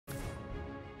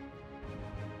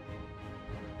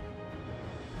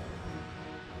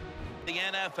The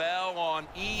NFL on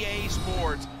EA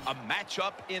Sports, a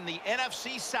matchup in the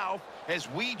NFC South as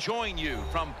we join you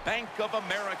from Bank of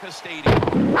America Stadium.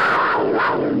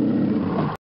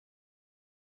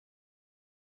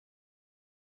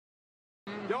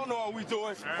 Y'all know what we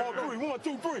doing. On three, 1,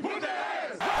 2, 3. Put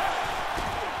that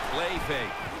ass. Play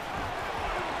fake.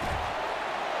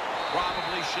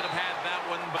 Probably should have had that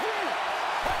one, but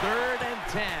 3rd and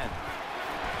 10.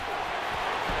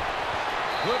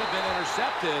 Could have been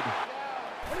intercepted.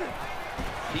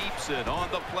 Keeps it on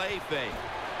the play fake.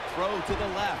 Throw to the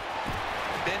left.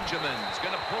 Benjamin's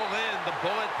going to pull in the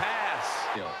bullet pass.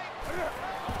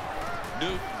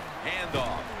 Newton,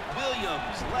 handoff.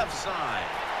 Williams, left side.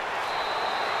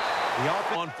 The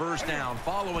offense on 1st down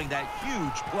following that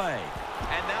huge play.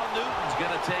 And now Newton's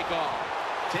going to take off.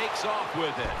 Takes off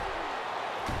with it.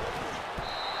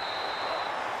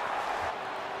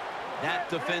 That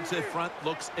defensive front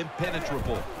looks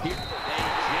impenetrable. Here, they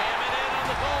jam it in on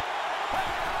the goal.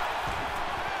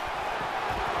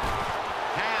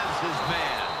 Has his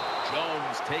man.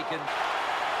 Jones taken.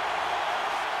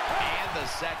 And the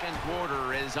 2nd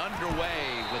quarter is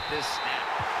underway with this snap.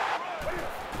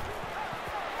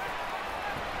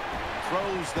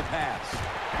 Throws the pass.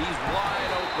 He's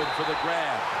wide open for the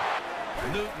grab.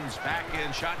 Newton's back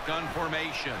in shotgun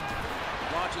formation.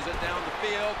 Launches it down the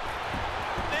field.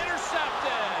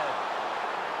 Intercepted.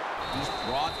 He's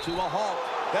brought to a halt.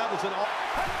 That was an...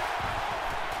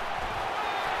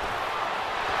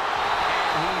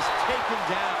 And he's taken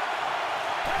down.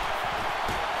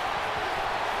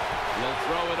 He'll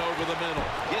throw it over the middle.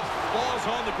 Gets balls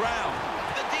on the ground.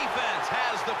 The defense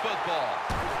has the football.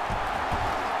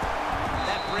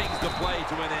 That brings the play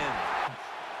to an end.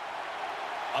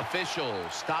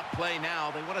 Officials stop play now.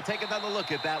 They want to take another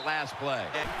look at that last play.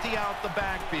 Empty out the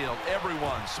backfield.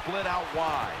 Everyone split out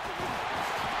wide.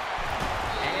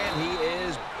 And he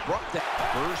is brought down.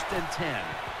 1st and 10.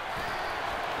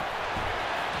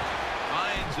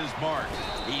 Finds his mark.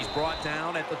 He's brought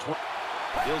down at the 20.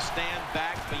 He'll stand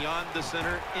back beyond the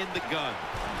center in the gun.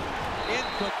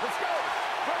 Let's go.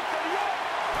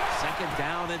 2nd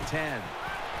down and 10.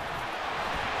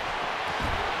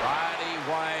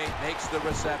 White makes the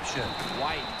reception.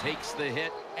 White takes the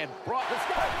hit and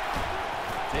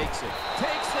takes it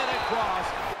across.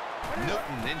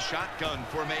 Newton in shotgun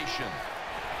formation.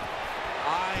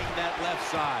 Eyeing that left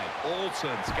side.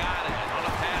 Olsen's got it on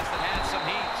a pass that had some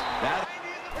heat. That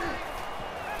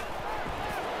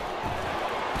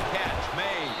catch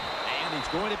made. And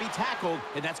he's going to be tackled,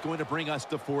 and that's going to bring us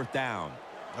to 4th down.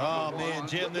 Oh, man,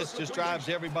 Jim, this just drives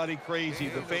everybody crazy.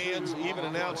 The fans, even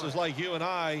announcers like you and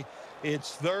I,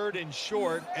 it's 3rd and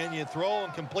short, and you throw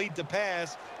and complete the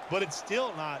pass, but it's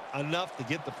still not enough to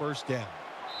get the 1st down.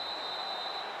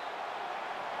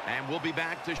 And we'll be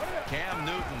back to Cam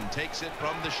Newton takes it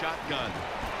from the shotgun.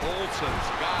 Olsen's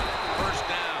got it. 1st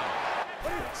down.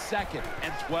 2nd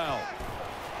and 12.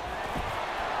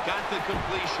 Got the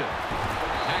completion.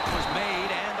 Tackle was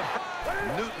made, and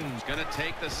Newton's going to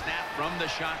take the snap from the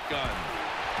shotgun.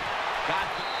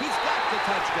 He's got the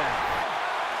touchdown.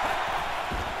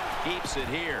 Keeps it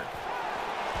here.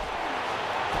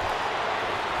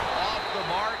 Off the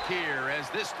mark here as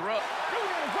this throw.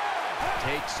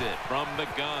 Takes it from the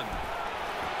gun.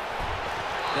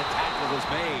 The tackle is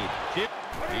made.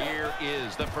 Here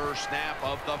is the 1st snap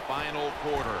of the final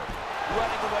quarter.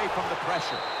 Running away from the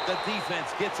pressure. The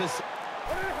defense gets us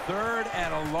 3rd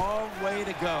and a long way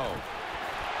to go.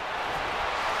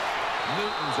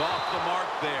 Newton's off the mark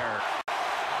there.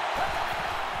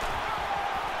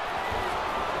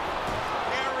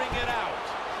 Airing it out.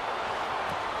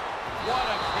 What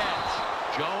a catch.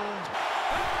 Jones.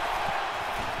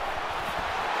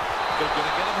 They're going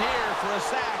to get him here for a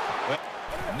sack.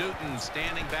 Newton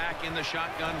standing back in the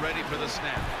shotgun, ready for the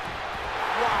snap.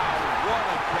 Wow, what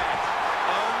a catch.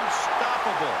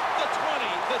 Unstoppable. The 20,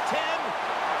 the 10.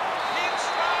 In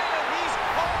stride, and he's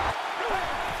caught.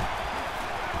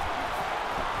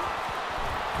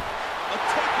 A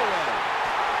takeaway.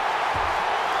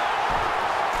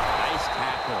 Nice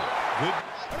tackle. Good.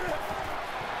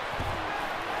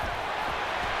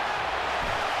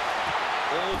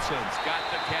 Olsen's got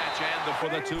the catch and for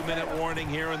the 2-minute warning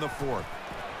here in the 4th.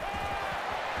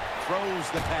 Throws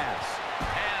the pass.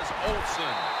 Has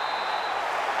Olsen.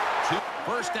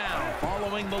 1st down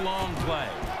following the long play.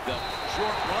 The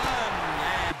short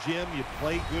run. Jim, you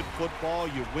play good football,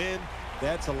 you win.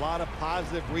 That's a lot of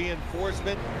positive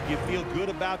reinforcement. You feel good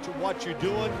about what you're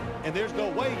doing, and there's no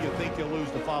way you think you'll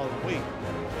lose the following week.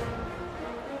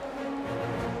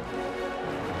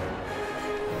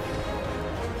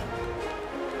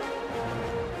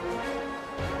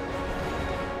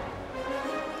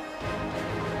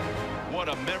 what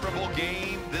a memorable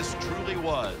game this truly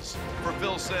was. For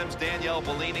Phil Simms, Danielle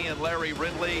Bellini, and Larry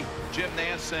Ridley, Jim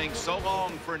Nance saying so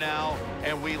long for now,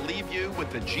 and we leave you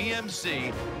with the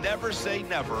GMC Never Say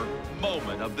Never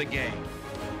moment of the game.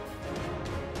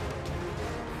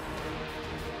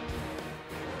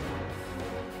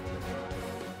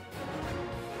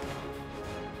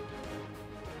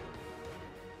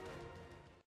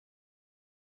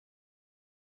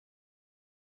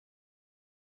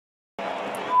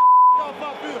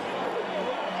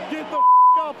 Get the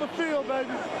off the field, baby.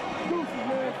 Deuces,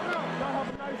 man. Y'all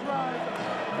have a nice ride.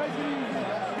 Take it easy.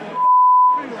 Get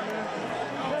the field, man.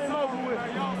 Game over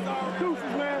with.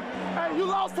 Deuces, man. Hey, you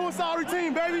lost to a sorry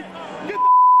team, baby.